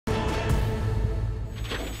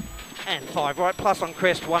and 5 right plus on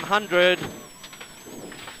crest, 100.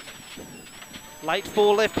 Late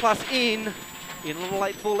 4 left plus in on the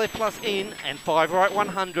late 4 left plus in, and 5 right,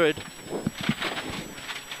 100.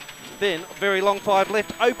 Then very long 5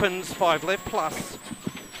 left, opens 5 left plus.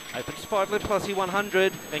 Opens 5 left plus here,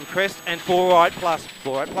 100. Then crest and 4 right plus.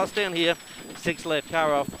 4 right plus down here, 6 left,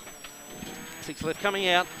 car off. 6 left coming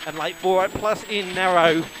out, and late 4 right plus in,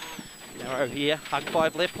 narrow. Narrow here, hug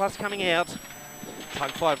 5 left plus coming out.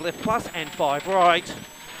 Hug 5 left plus and 5 right.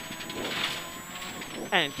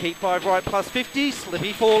 And keep 5 right plus 50,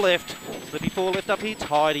 slippy 4 left. Slippy 4 left up here,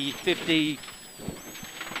 tidy, 50.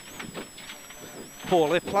 4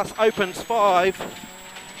 left plus opens 5.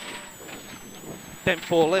 Then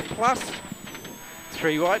 4 left plus.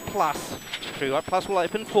 3 right plus. 3 right plus will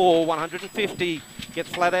open 4, 150. Gets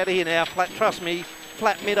flat out of here now, flat, trust me.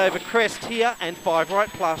 Flat mid over crest here and 5 right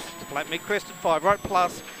plus. Flat mid crest and 5 right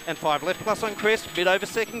plus. And 5 left plus on crest, mid over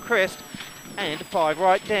second crest. And 5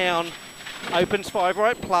 right down. Opens 5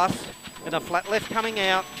 right plus. And a flat left coming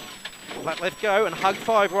out. Flat left go and hug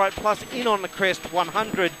 5 right plus in on the crest,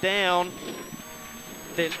 100 down.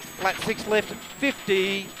 Then flat 6 left,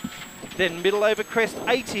 50. Then middle over crest,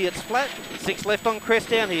 80, it's flat. 6 left on crest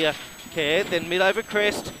down here. Okay, then mid over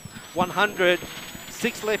crest, 100.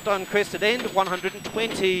 6 left on crest at end,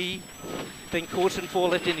 120. Then caution 4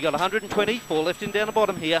 left in, you got 120. 4 left in down the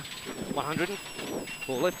bottom here. 100.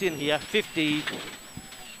 4 left in here, 50.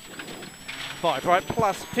 5 right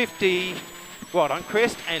plus, 50. Right on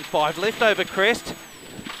crest and 5 left over crest.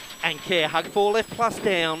 And care, hug 4 left plus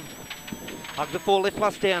down. Hug the 4 left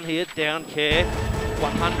plus down here, down care,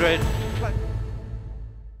 100.